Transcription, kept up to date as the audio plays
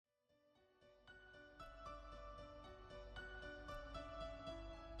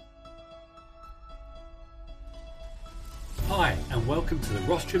Hi, and welcome to the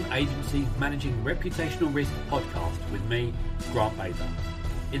Rostrum Agency Managing Reputational Risk podcast with me, Grant Bather.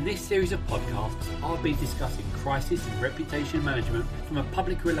 In this series of podcasts, I'll be discussing crisis and reputation management from a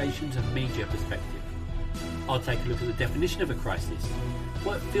public relations and media perspective. I'll take a look at the definition of a crisis,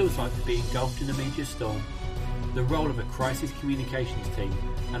 what it feels like to be engulfed in a media storm, the role of a crisis communications team,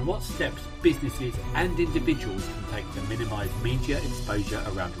 and what steps businesses and individuals can take to minimise media exposure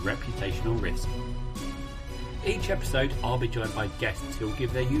around reputational risk. Each episode, I'll be joined by guests who will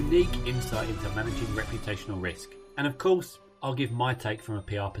give their unique insight into managing reputational risk. And of course, I'll give my take from a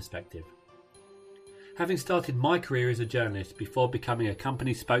PR perspective. Having started my career as a journalist before becoming a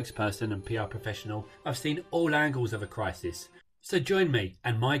company spokesperson and PR professional, I've seen all angles of a crisis. So join me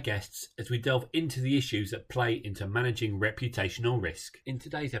and my guests as we delve into the issues that play into managing reputational risk. In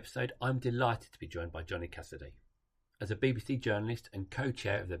today's episode, I'm delighted to be joined by Johny Cassidy. As a BBC journalist and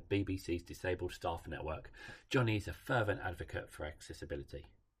co-chair of the BBC's Disabled Staff Network, Johny is a fervent advocate for accessibility.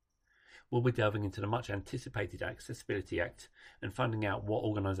 We'll be delving into the much anticipated Accessibility Act and finding out what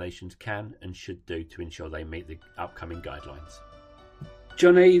organisations can and should do to ensure they meet the upcoming guidelines.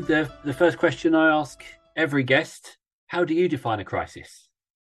 Johny, the first question I ask every guest, how do you define a crisis?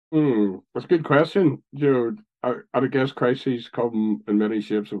 That's a good question. I guess crises come in many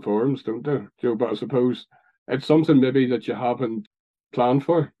shapes and forms, don't they? But I suppose it's something maybe that you haven't planned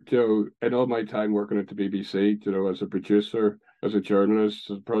for. In all my time working at the BBC, as a producer, as a journalist,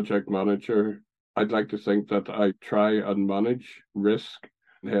 as a project manager, I'd like to think that I try and manage risk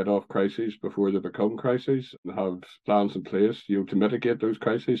and head off crises before they become crises and have plans in place, to mitigate those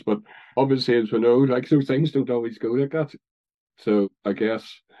crises. But obviously, as we know, those things don't always go like that. So I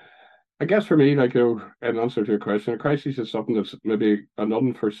guess for me, in answer to your question, a crisis is something that's maybe an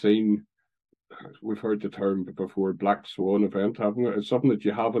unforeseen. We've heard the term before, black swan event, haven't we? It's something that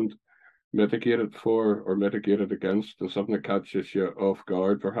you haven't mitigated for or mitigated against, and something that catches you off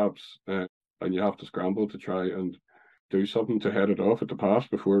guard, perhaps, and you have to scramble to try and do something to head it off at the pass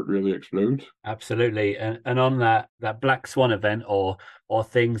before it really explodes. Absolutely, and on that black swan event or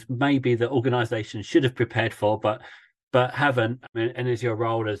things maybe that organisations should have prepared for, but haven't. And as your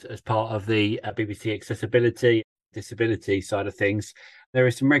role as part of the BBC accessibility disability side of things, there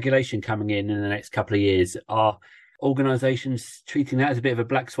is some regulation coming in the next couple of years. Are organisations treating that as a bit of a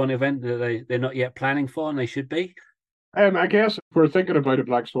black swan event that they're not yet planning for and they should be? I guess if we're thinking about a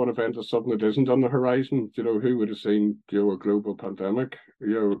black swan event as something that isn't on the horizon, who would have seen, a global pandemic?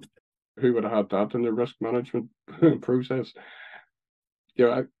 Who would have had that in the risk management process?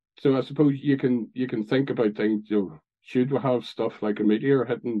 So I suppose you can think about things. Should we have stuff like a meteor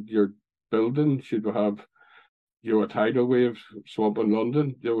hitting your building? Should we have a tidal wave swamping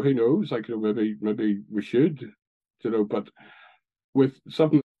London? Who knows? Maybe we should. But with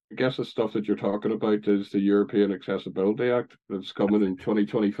something, I guess the stuff that you're talking about is the European Accessibility Act that's coming in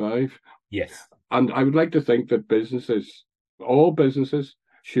 2025. Yes. And I would like to think that all businesses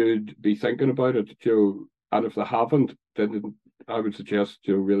should be thinking about it, and if they haven't, then I would suggest,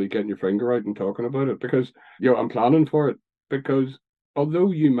 really getting your finger out and talking about it, because, I'm planning for it, because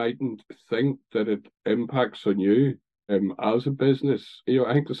although you mightn't think that it impacts on you as a business,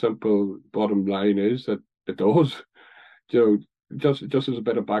 I think the simple bottom line is that it does. Just as a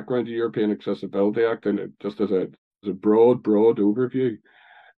bit of background, the European Accessibility Act, and it just as a broad overview,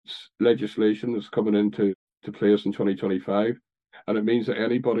 it's legislation that's coming into place in 2025, and it means that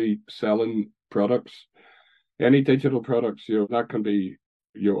anybody selling products, any digital products, that can be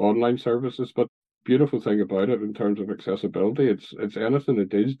your online services, but beautiful thing about it in terms of accessibility, it's anything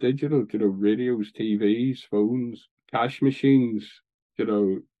that is digital, radios, TVs, phones, cash machines,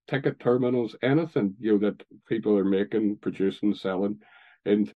 ticket terminals, anything, that people are making, producing, selling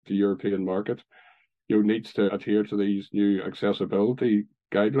in the European market, needs to adhere to these new accessibility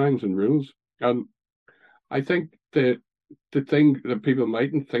guidelines and rules. And I think the thing that people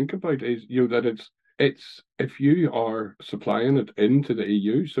mightn't think about is, that it's if you are supplying it into the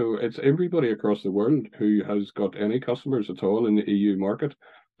EU, so it's everybody across the world who has got any customers at all in the EU market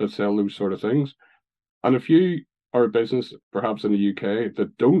that sell those sort of things. And if you are a business, perhaps in the UK,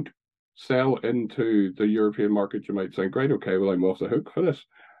 that don't sell into the European market, you might think, right, okay, well, I'm off the hook for this.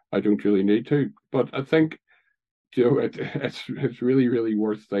 I don't really need to. But I think, it's really, really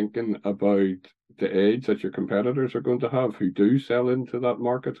worth thinking about the edge that your competitors are going to have who do sell into that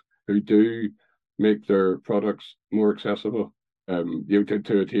market, who do make their products more accessible,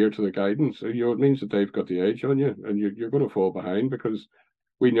 to adhere to the guidance. It means that they've got the edge on you, and you're going to fall behind, because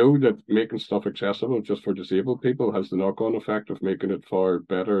we know that making stuff accessible just for disabled people has the knock-on effect of making it far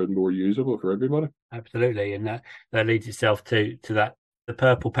better and more usable for everybody. Absolutely, and that leads itself to that the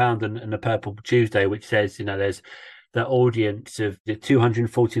Purple Pound and the Purple Tuesday, which says, there's the audience of the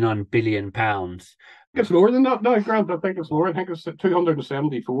 £249 billion. It's lower than that now, Grant. I think it's lower. I think it's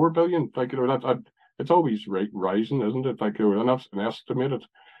 274 billion. Like, that it's always rising, isn't it? Like, and that's an estimated.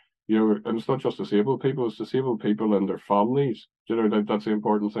 And it's not just disabled people; it's disabled people and their families. That's the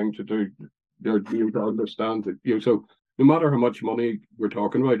important thing to do. To understand that. So no matter how much money we're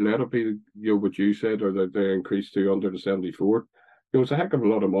talking about, let it be what you said, or that they increased to under the 74. It's a heck of a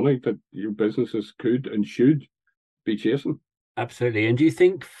lot of money that your businesses could and should be chasing. Absolutely. And do you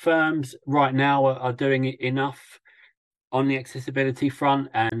think firms right now are doing enough on the accessibility front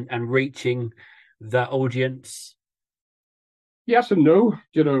and reaching that audience? Yes and no.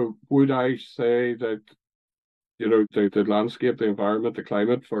 Would I say that, the landscape, the environment, the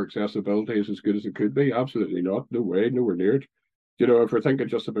climate for accessibility is as good as it could be? Absolutely not. No way, nowhere near it. If we're thinking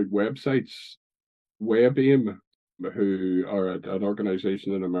just about websites, WebAIM, who are an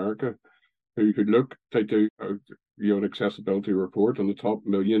organization in America, who could look, they do an accessibility report on the top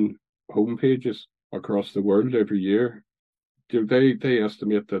million homepages across the world every year. They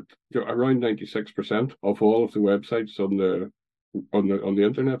estimate that around 96% of all of the websites on the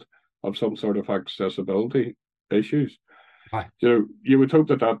internet have some sort of accessibility issues. Right. You would hope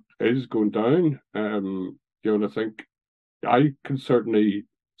that is going down. I think I can certainly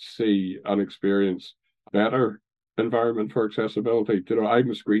see and experience better environment for accessibility. I'm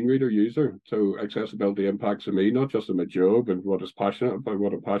a screen reader user, so accessibility impacts on me, not just in my job and what I'm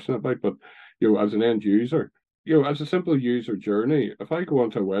passionate about, but as an end user. As a simple user journey, if I go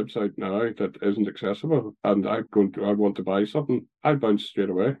onto a website now that isn't accessible and I want to buy something, I bounce straight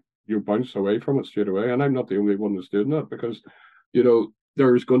away. You bounce away from it straight away. And I'm not the only one that's doing that, because,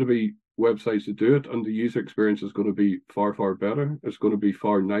 there's going to be websites that do it, and the user experience is going to be far, far better. It's going to be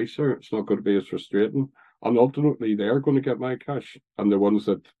far nicer. It's not going to be as frustrating. And ultimately, they're going to get my cash. And the ones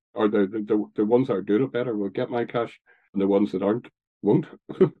that are the ones that are doing it better will get my cash, and the ones that aren't won't.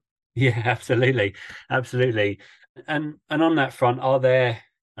 Yeah, absolutely. Absolutely. And on that front, are there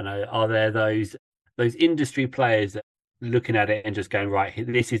those industry players that looking at it and just going, right,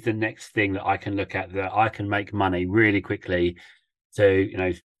 this is the next thing that I can look at, that I can make money really quickly,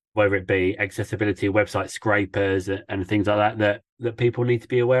 to, whether it be accessibility, website scrapers and things like that people need to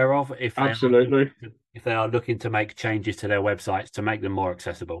be aware of Absolutely. If they are looking to make changes to their websites to make them more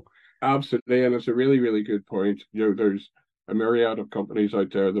accessible. Absolutely. And it's a really, really good point. There's a myriad of companies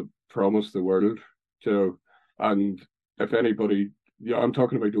out there that promise the world, and if anybody, I'm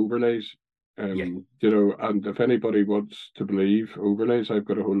talking about overlays, Yeah. And if anybody wants to believe overlays, I've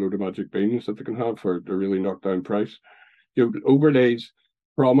got a whole load of magic beans that they can have for a really knockdown price. Overlays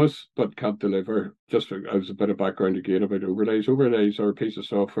promise but can't deliver. Just as a bit of background again about overlays. Overlays are a piece of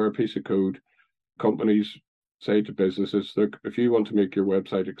software, a piece of code. Companies say to businesses, look, if you want to make your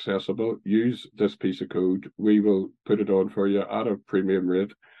website accessible, use this piece of code. We will put it on for you at a premium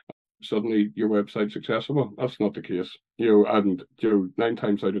rate. Suddenly your website's accessible. That's not the case. And 9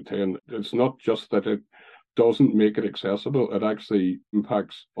 times out of 10, it's not just that it doesn't make it accessible, it actually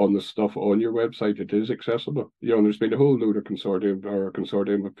impacts on the stuff on your website. It is accessible. And there's been a whole load of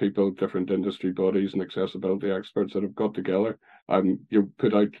consortium of people, different industry bodies and accessibility experts that have got together and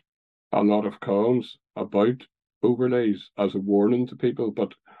put out a lot of columns about overlays as a warning to people.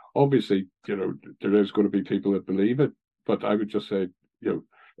 But obviously, there is going to be people that believe it. But I would just say,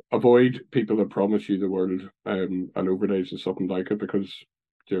 avoid people that promise you the world, and overlays is something like it, because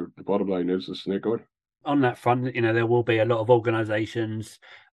the bottom line is the snake oil. On that front, there will be a lot of organizations,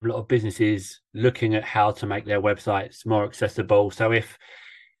 a lot of businesses looking at how to make their websites more accessible. So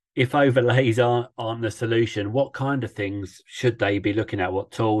if overlays aren't the solution, what kind of things should they be looking at? What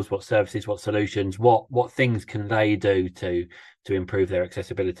tools, what services, what solutions, what things can they do to improve their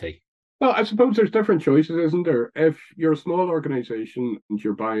accessibility? Well, I suppose there's different choices, isn't there? If you're a small organization and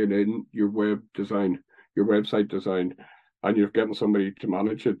you're buying in your web design, your website design, and you're getting somebody to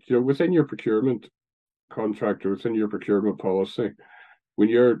manage it, within your procurement contract or within your procurement policy, when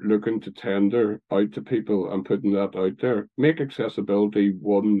you're looking to tender out to people and putting that out there, make accessibility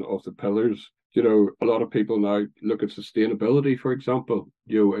one of the pillars. A lot of people now look at sustainability, for example.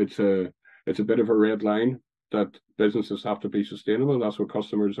 It's a bit of a red line that businesses have to be sustainable. That's what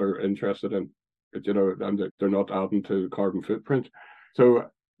customers are interested in, and they're not adding to carbon footprint. So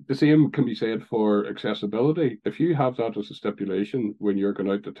the same can be said for accessibility. If you have that as a stipulation when you're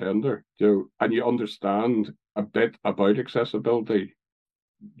going out to tender, and you understand a bit about accessibility,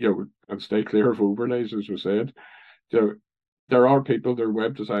 and stay clear of overlays, as we said, there are people, they're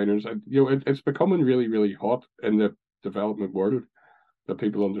web designers, and it's becoming really, really hot in the development world that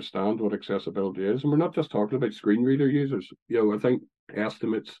people understand what accessibility is. And we're not just talking about screen reader users. I think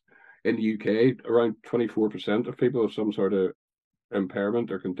estimates in the UK, around 24% of people have some sort of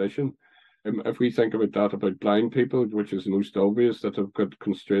impairment or condition. If we think about that about blind people, which is the most obvious, that have got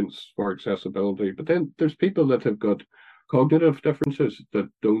constraints for accessibility, but then there's people that have got cognitive differences that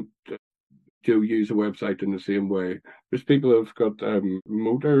don't do use a website in the same way. There's people who've got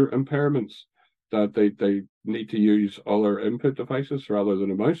motor impairments that they need to use all their input devices rather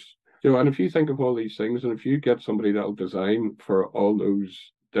than a mouse. And if you think of all these things, and if you get somebody that'll design for all those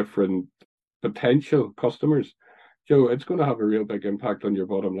different potential customers, it's going to have a real big impact on your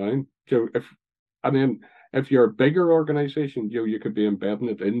bottom line. If you're a bigger organization, you could be embedding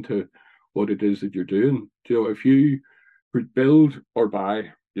it into what it is that you're doing. If you build or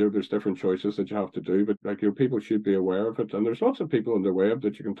buy, there's different choices that you have to do, but people should be aware of it. And there's lots of people on the web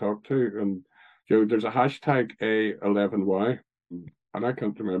that you can talk to. And there's a hashtag A11Y, and I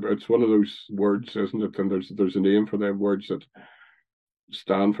can't remember. It's one of those words, isn't it? And there's a name for them words that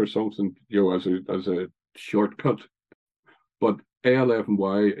stand for something, as a shortcut. But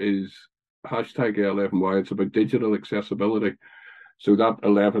A11Y is hashtag A11Y. It's about digital accessibility. So that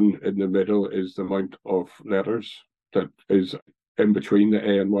 11 in the middle is the amount of letters that is in between the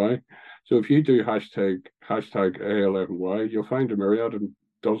A and Y. So if you do hashtag A11Y, you'll find a myriad and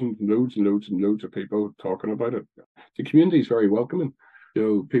dozens, loads and loads and loads of people talking about it. The community is very welcoming.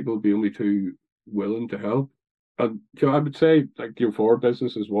 People will be only too willing to help. And I would say, for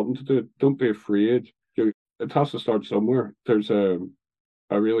businesses wanting to do it, don't be afraid. It has to start somewhere. There's a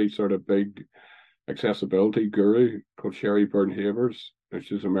really sort of big accessibility guru called Sherry Byrne-Havers,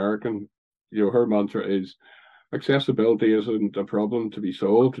 which is American. Her mantra is, accessibility isn't a problem to be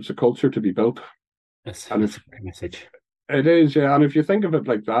solved, it's a culture to be built. That's a great message. It is, yeah. And if you think of it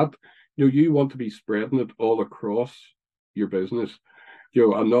like that, you want to be spreading it all across your business,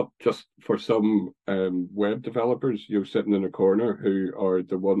 and not just for some web developers, sitting in a corner who are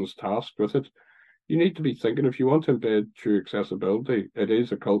the ones tasked with it. You need to be thinking, if you want to embed true accessibility, it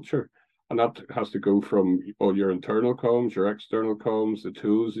is a culture. And that has to go from all your internal comms, your external comms, the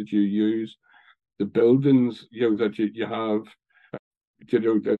tools that you use, the buildings, that you have,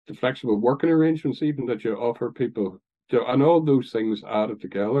 the flexible working arrangements even that you offer people, and all those things added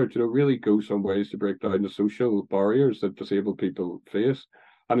together, really go some ways to break down the social barriers that disabled people face.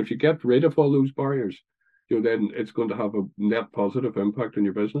 And if you get rid of all those barriers, then it's going to have a net positive impact on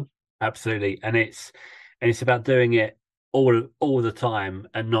your business. Absolutely, and it's about doing it all the time,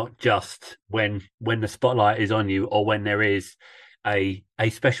 and not just when the spotlight is on you, or when there is a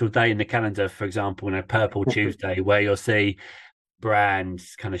special day in the calendar, for example, Purple Tuesday, where you'll see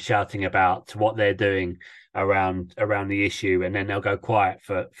brands kind of shouting about what they're doing around the issue, and then they'll go quiet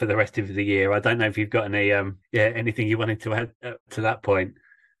for the rest of the year. I don't know if you've got any anything you wanted to add to that point.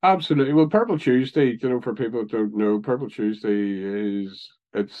 Absolutely. Well, Purple Tuesday, for people that don't know, Purple Tuesday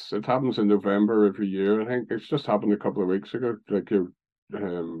it happens in November every year. I think it's just happened a couple of weeks ago,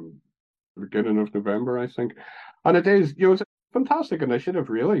 beginning of November, I think. And it is, it's a fantastic initiative,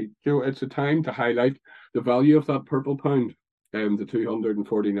 really. It's a time to highlight the value of that purple pound, the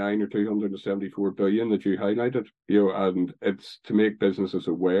 249 or 274 billion that you highlighted, and it's to make businesses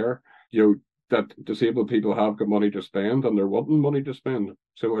aware, that disabled people have got money to spend and they're wanting money to spend.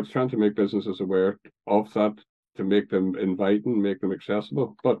 So it's trying to make businesses aware of that, to make them inviting, make them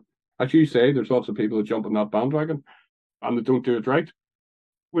accessible. But as you say, there's lots of people that jump on that bandwagon and they don't do it right.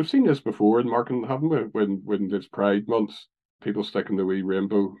 We've seen this before in marketing, haven't we? When it's Pride months, people sticking the wee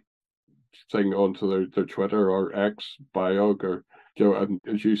rainbow thing onto their Twitter or X bio, or and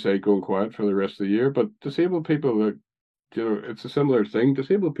as you say, going quiet for the rest of the year. But disabled people, it's a similar thing.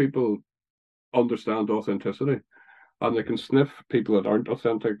 Disabled people understand authenticity, and they can sniff people that aren't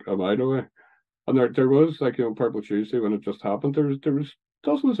authentic a mile away. And there was, Purple Tuesday, when it just happened, there was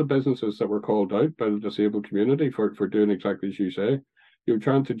dozens of businesses that were called out by the disabled community for doing exactly as you say. You're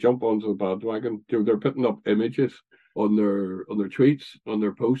trying to jump onto the bandwagon. They're putting up images on their tweets, on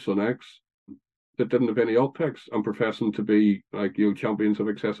their posts on X, that didn't have any alt text, and professing to be champions of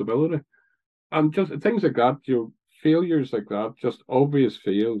accessibility. And just things like that, failures like that, just obvious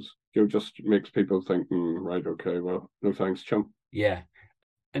fails, just makes people think, right, okay, well, no thanks, chum. Yeah.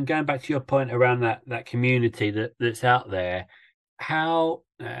 And going back to your point around that community that's out there, how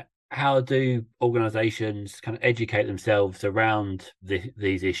do organizations kind of educate themselves around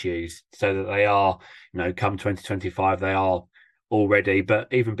these issues, so that they are, come 2025, they are already, but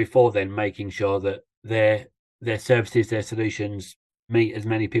even before then, making sure that their services, their solutions meet as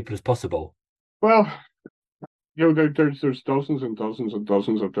many people as possible? Well, there's dozens and dozens and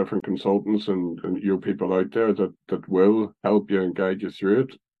dozens of different consultants and people out there that will help you and guide you through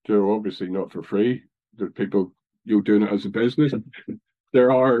it. Obviously not for free. There's people doing it as a business.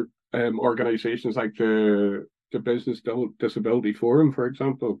 There are organizations like the Business Disability Forum, for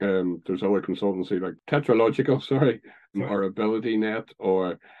example. There's other consultancy like Tetralogical, sorry, or AbilityNet,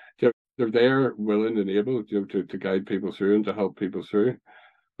 or they're there, willing and able to guide people through and to help people through.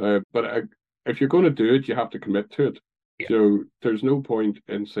 But if you're going to do it, you have to commit to it. Yeah. So there's no point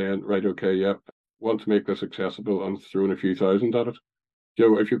in saying, right, okay, yeah, want to make this accessible and throwing a few thousand at it.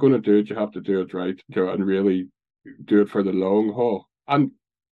 If you're going to do it, you have to do it right, and really do it for the long haul. And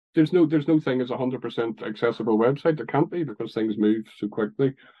there's no thing as 100% accessible website. There can't be, because things move so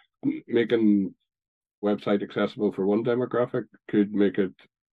quickly. Making website accessible for one demographic could make it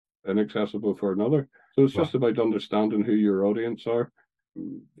inaccessible for another. So it's just about understanding who your audience are,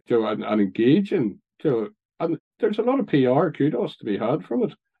 and engaging. And there's a lot of PR kudos to be had from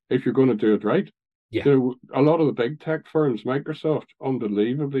it if you're going to do it right. Yeah. A lot of the big tech firms, Microsoft,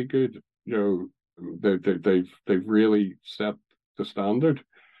 unbelievably good. They've really set the standard.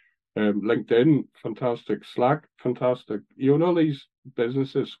 LinkedIn, fantastic. Slack, fantastic. All these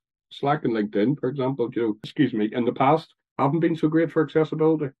businesses, Slack and LinkedIn, for example, in the past haven't been so great for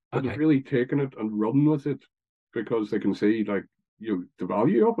accessibility, but they've really taken it and run with it because they can see the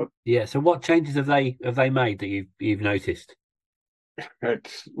value of it. Yeah. So what changes have they made that you've noticed?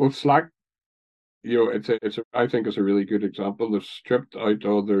 Slack. I think it's a really good example. They've stripped out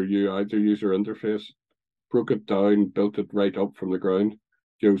all their UI, their user interface, broke it down, built it right up from the ground.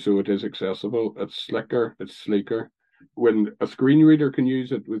 So it is accessible. It's slicker. It's sleeker. When a screen reader can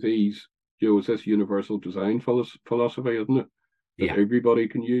use it with ease, it's this universal design philosophy, isn't it? That everybody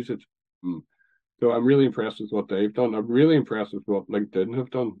can use it. So I'm really impressed with what they've done. I'm really impressed with what LinkedIn have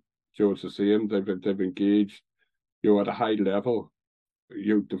done. It's the same. They've engaged, at a high level,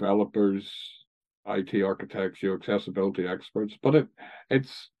 developers, IT architects, accessibility experts. But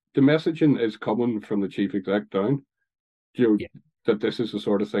it's the messaging is coming from the chief exec down. That this is the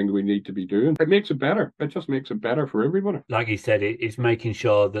sort of thing we need to be doing. It makes it better. It just makes it better for everybody. Like you said, it's making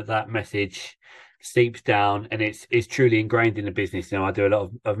sure that message seeps down and it's truly ingrained in the business. I do a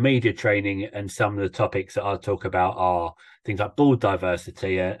lot of media training, and some of the topics that I talk about are things like board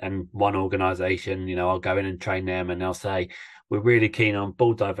diversity. And one organisation, I'll go in and train them, and they'll say, we're really keen on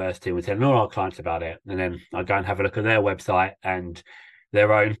board diversity. We're telling all our clients about it. And then I go and have a look at their website, and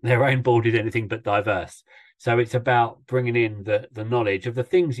their own board is anything but diverse. So it's about bringing in the knowledge of the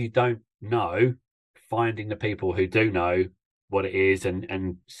things you don't know, finding the people who do know what it is,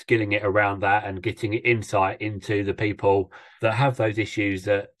 and skilling it around that, and getting insight into the people that have those issues,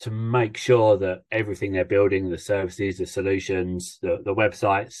 to make sure that everything they're building, the services, the solutions, the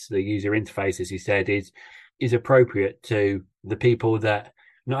websites, the user interface, as you said, is appropriate to the people that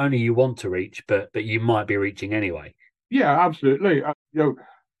not only you want to reach, but you might be reaching anyway. Yeah, absolutely.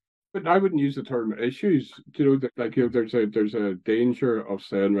 But I wouldn't use the term issues. There's a danger of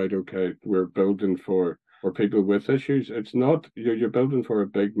saying, right, okay, we're building for people with issues. It's not. You're building for a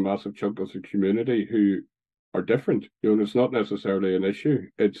big, massive chunk of the community who are different. And it's not necessarily an issue.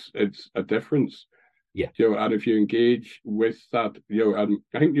 It's a difference. Yeah. And if you engage with that, and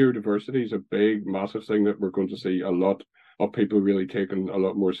I think neurodiversity is a big, massive thing that we're going to see a lot of people really taking a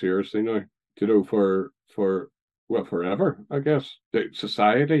lot more seriously now. Forever, I guess. The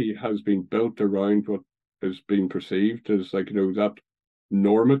society has been built around what is being perceived as that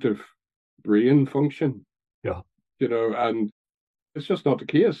normative brain function. Yeah. And it's just not the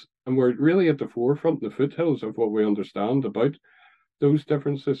case. And we're really at the forefront, the foothills of what we understand about those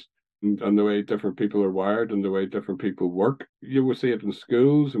differences and the way different people are wired and the way different people work. You will see it in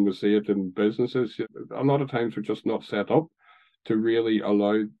schools and we see it in businesses. A lot of times we're just not set up to really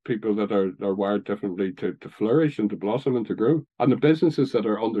allow people that are wired differently to flourish and to blossom and to grow. And the businesses that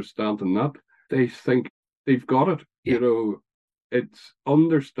are understanding that, they think they've got it. Yeah. It's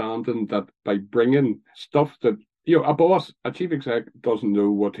understanding that by bringing stuff that, a boss, a chief exec doesn't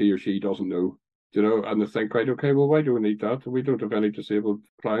know what he or she doesn't know, and they think, right, okay, well, why do we need that? We don't have any disabled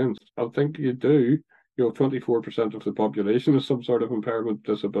clients. I think you do. 24% of the population has some sort of impairment,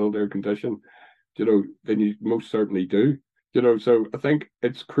 disability, or condition. Then you most certainly do. So I think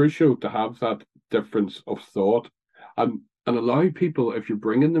it's crucial to have that difference of thought and allow people, if you're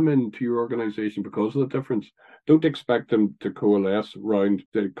bringing them into your organization because of the difference, don't expect them to coalesce around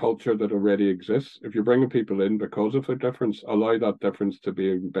the culture that already exists. If you're bringing people in because of the difference, allow that difference to be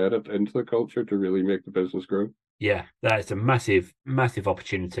embedded into the culture to really make the business grow. Yeah, that's a massive, massive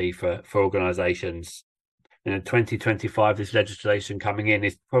opportunity for organizations. In 2025, this legislation coming in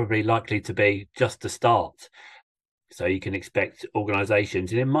is probably likely to be just the start. So you can expect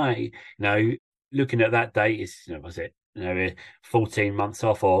organisations, and it might, looking at that date is, 14 months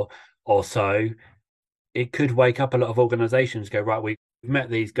off or so, it could wake up a lot of organisations, go, right, we've met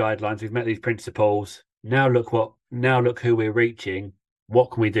these guidelines, we've met these principles. Now look who we're reaching.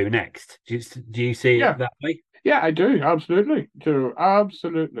 What can we do next? Do you see it Yeah, that way? yeah, I do. Absolutely.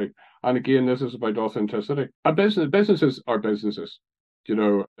 Absolutely. And again, this is about authenticity. Businesses are businesses.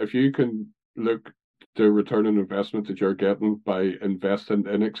 If you can look the return on investment that you're getting by investing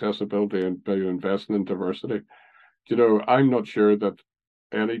in accessibility and by investing in diversity, I'm not sure that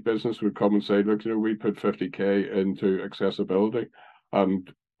any business would come and say, look, we put 50K into accessibility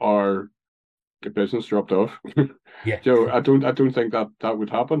and our business dropped off. Yeah. I don't think that would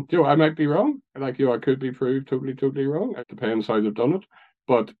happen. I might be wrong. Like, I could be proved totally wrong. It depends how they've done it.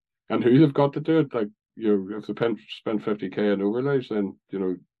 But and who they've got to do it. Like, if they spend 50K in overlays, then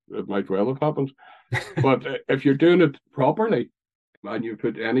it might well have happened. But if you're doing it properly and you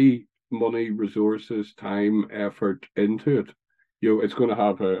put any money, resources, time, effort into it, it's going to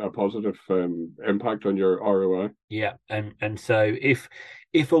have a positive impact on your ROI. Yeah, and so if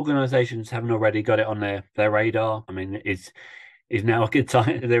organisations haven't already got it on their radar, I mean, is now a good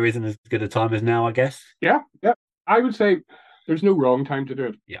time? There isn't as good a time as now, I guess. Yeah, yeah. I would say there's no wrong time to do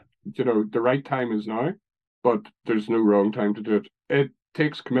it. Yeah, The right time is now, but there's no wrong time to do it. It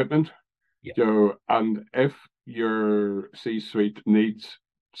takes commitment, yeah, and if your C-suite needs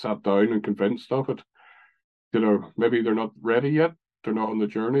sat down and convinced of it, maybe they're not ready yet. They're not on the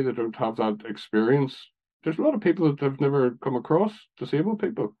journey. They don't have that experience. There's a lot of people that have never come across disabled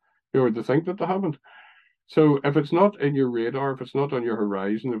people, or they think that they haven't. So if it's not in your radar, if it's not on your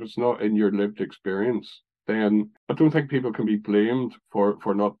horizon, if it's not in your lived experience, then I don't think people can be blamed for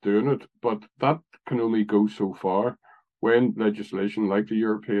not doing it. But that can only go so far when legislation like the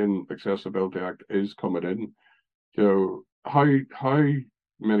European Accessibility Act is coming in. How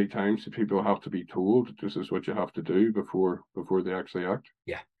many times do people have to be told this is what you have to do before they actually act?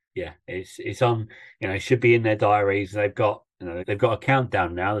 yeah, yeah. It's on. It should be in their diaries. They've got a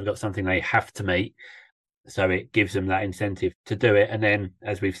countdown now. They've got something they have to meet. So it gives them that incentive to do it. And then,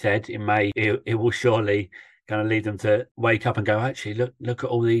 as we've said, it will surely kind of lead them to wake up and go, actually, look at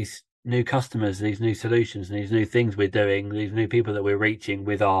all these new customers, these new solutions, and these new things we're doing, these new people that we're reaching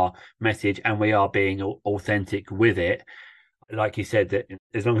with our message, and we are being authentic with it. Like you said, that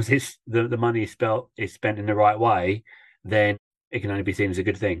as long as it's the money is spent in the right way, then it can only be seen as a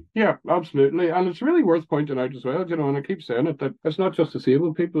good thing. Yeah, absolutely. And it's really worth pointing out as well, and I keep saying it, that it's not just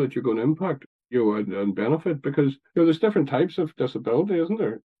disabled people that you're going to impact, and benefit, because, there's different types of disability, isn't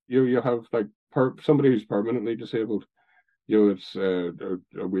there? You have like somebody who's permanently disabled, it's a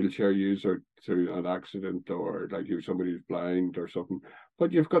wheelchair user through an accident, or like somebody who's blind or something.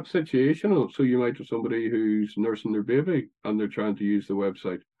 But you've got situational, so you might have somebody who's nursing their baby and they're trying to use the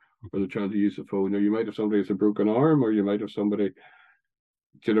website, or they're trying to use the phone, or you might have somebody with a broken arm, or you might have somebody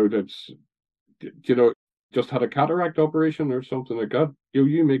that's just had a cataract operation or something like that.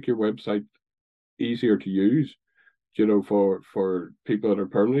 You make your website easier to use. For people that are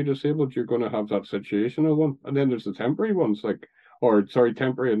permanently disabled, you're going to have that situational one, and then there's the temporary ones,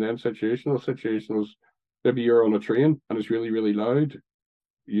 temporary and then situational. Situationals, maybe you're on a train and it's really really loud.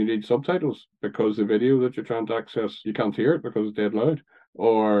 You need subtitles because the video that you're trying to access, you can't hear it because it's dead loud.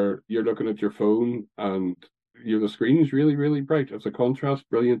 Or you're looking at your phone and the screen is really really bright. It's a contrast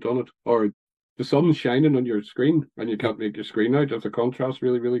brilliant on it. Or the sun's shining on your screen and you can't make your screen out. It's a contrast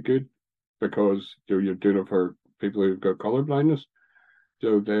really really good because you're doing it for people who've got color blindness.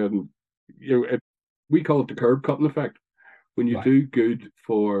 So then, we call it the curb cutting effect. When you do good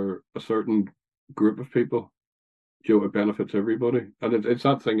for a certain group of people, it benefits everybody. And it's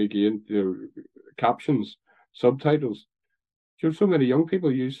that thing again, captions, subtitles. So many young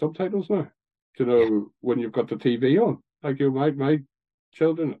people use subtitles now. When you've got the TV on, like my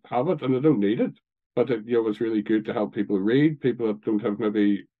children have it and they don't need it, but it's really good to help people read. People that don't have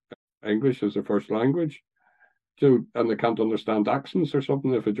maybe English as their first language, and they can't understand accents or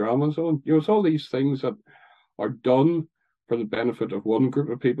something if a drama's on. It's all these things that are done for the benefit of one group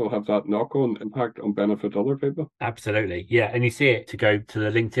of people have that knock-on impact on benefit other people. Absolutely. Yeah. And you see it, to go to the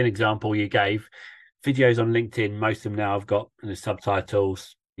LinkedIn example you gave, videos on LinkedIn, most of them now have got the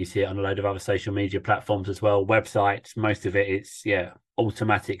subtitles. You see it on a load of other social media platforms as well, websites. Most of it's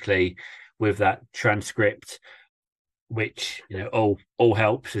automatically with that transcript, which all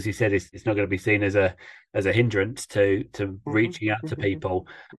helps. As you said, it's not going to be seen as a hindrance to reaching out to people.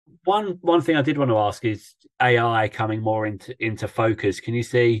 One thing I did want to ask is AI coming more into focus. Can you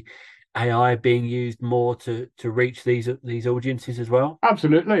see AI being used more to reach these audiences as well?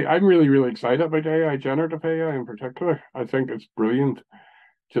 Absolutely. I'm really, really excited about AI, generative AI in particular. I think it's brilliant.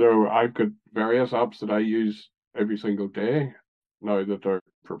 I've got various apps that I use every single day now that they're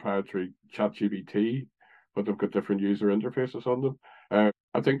proprietary ChatGPT, but they've got different user interfaces on them.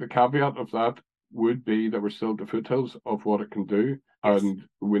 I think the caveat of that would be that we're still at the foothills of what it can do. Yes. And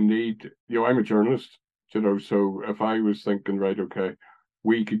we need, I'm a journalist, so if I was thinking, right, okay,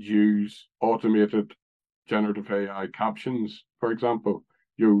 we could use automated generative AI captions, for example,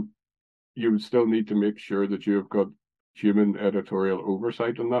 you would still need to make sure that you have got human editorial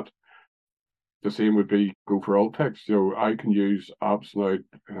oversight on that. The same would be go for alt text. I can use apps now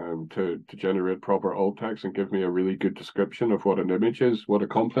to generate proper alt text and give me a really good description of what an image is, what a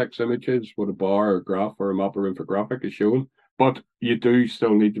complex image is, what a bar or graph or a map or infographic is showing. But you do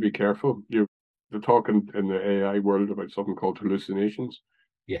still need to be careful. They're talking in the AI world about something called hallucinations,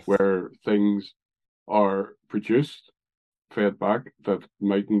 Yes. where things are produced, fed back that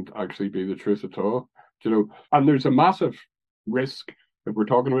mightn't actually be the truth at all. And there's a massive risk. If we're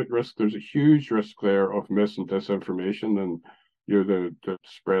talking about risk, there's a huge risk there of mis and disinformation and the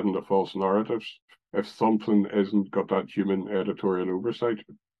spreading the false narratives. If something isn't got that human editorial oversight,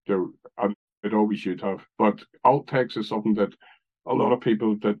 and it always should have. But alt text is something that a lot of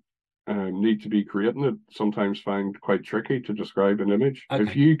people that need to be creating it sometimes find quite tricky to describe an image. Okay.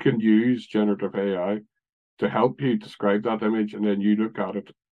 If you can use generative AI to help you describe that image, and then you look at it,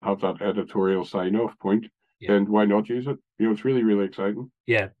 have that editorial sign-off point, then why not use it? It's really, really exciting.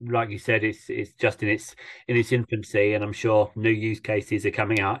 Yeah, like you said, it's just in its infancy, and I'm sure new use cases are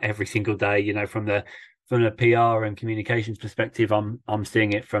coming out every single day. From the PR and communications perspective, I'm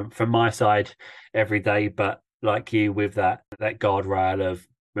seeing it from my side every day. But like you, with that guardrail of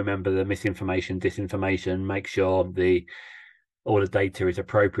remember the misinformation, disinformation, make sure all the data is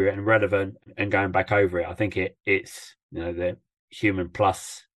appropriate and relevant, and going back over it. I think it's the human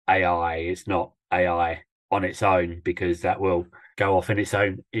plus AI. It's not AI on its own, because that will go off in its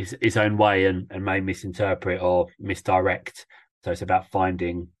own way and may misinterpret or misdirect. So it's about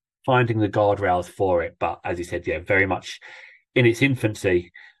finding the guardrails for it. But as you said, very much in its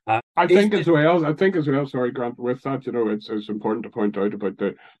infancy. I think as well, sorry, Grant, with that, it's important to point out about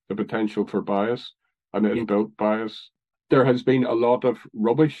the potential for bias and inbuilt bias. There has been a lot of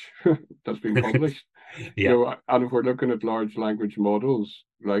rubbish that's been published. And if we're looking at large language models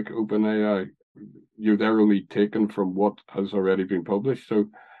like OpenAI, they're only taken from what has already been published. So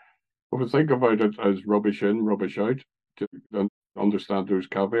if we think about it as rubbish in, rubbish out, to understand those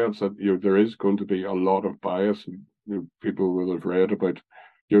caveats that there is going to be a lot of bias. People will have read about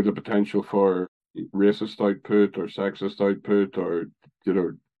the potential for racist output or sexist output, or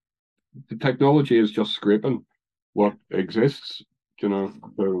the technology is just scraping what exists.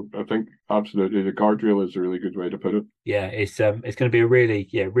 So I think absolutely the guardrail is a really good way to put it. Yeah, it's going to be a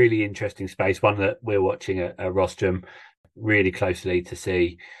really interesting space, one that we're watching at Rostrum really closely to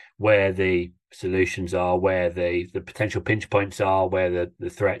see where the solutions are, where the potential pinch points are, where the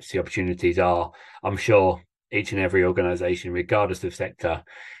threats, the opportunities are. I'm sure each and every organization, regardless of sector,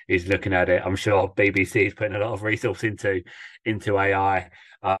 is looking at it. I'm sure BBC is putting a lot of resource into AI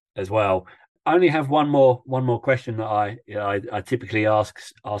as well. I only have one more question that I typically ask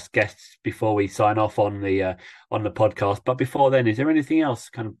guests before we sign off on the podcast. But before then, is there anything else,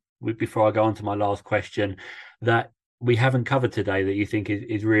 kind of before I go on to my last question, that we haven't covered today that you think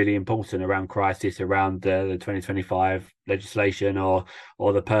is really important around crisis, around the 2025 legislation or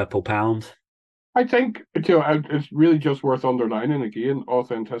the purple pound? I think it's really just worth underlining again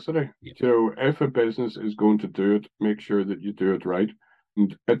authenticity. If a business is going to do it, make sure that you do it right.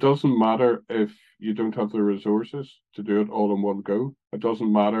 And it doesn't matter if you don't have the resources to do it all in one go. It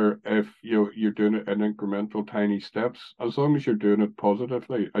doesn't matter if you're doing it in incremental, tiny steps. As long as you're doing it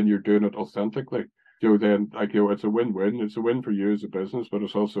positively and you're doing it authentically, then it's a win-win. It's a win for you as a business, but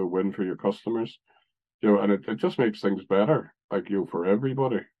it's also a win for your customers. And it just makes things better, for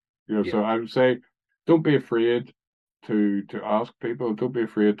everybody. So I would say, don't be afraid to ask people. Don't be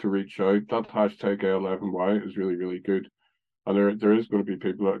afraid to reach out. That hashtag A11Y is really, really good. And there is going to be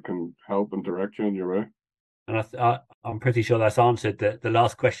people that can help and direct you on your way. And I'm pretty sure that's answered the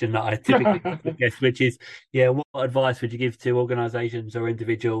last question that I typically guess, which is, what advice would you give to organisations or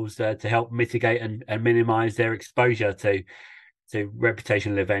individuals to help mitigate and minimise their exposure to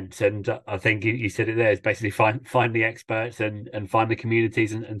reputational events? And I think you said it there, is basically find the experts and find the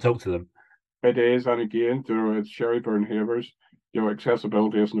communities and talk to them. It is, and again, it's Sherry Byrne-Havers.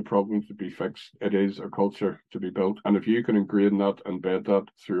 Accessibility isn't a problem to be fixed. It is a culture to be built. And if you can ingrain that, embed that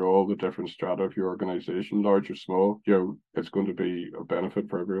through all the different strata of your organization, large or small, it's going to be a benefit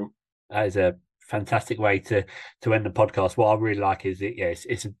for everyone. That is a fantastic way to end the podcast. What I really like is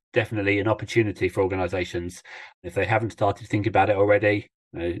it's definitely an opportunity for organizations. If they haven't started to think about it already,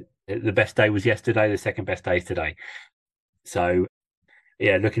 the best day was yesterday, the second best day is today. So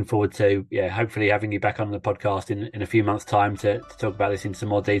looking forward to hopefully having you back on the podcast in a few months' time to talk about this in some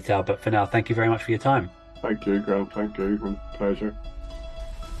more detail. But for now, thank you very much for your time. Thank you, Grant. Thank you. Pleasure.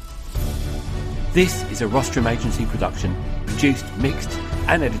 This is a Rostrum Agency production, produced, mixed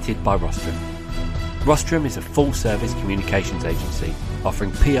and edited by Rostrum. Rostrum is a full-service communications agency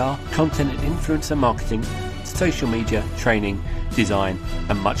offering PR, content and influencer marketing, social media, training, design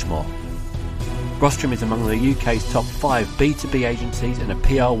and much more. Rostrum is among the UK's top 5 B2B agencies and a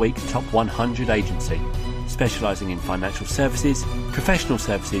PR Week top 100 agency, specialising in financial services, professional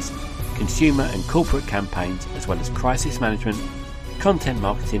services, consumer and corporate campaigns, as well as crisis management, content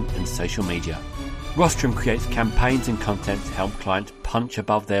marketing and social media. Rostrum creates campaigns and content to help clients punch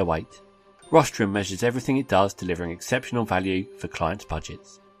above their weight. Rostrum measures everything it does, delivering exceptional value for clients'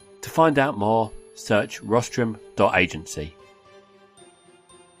 budgets. To find out more, search rostrum.agency.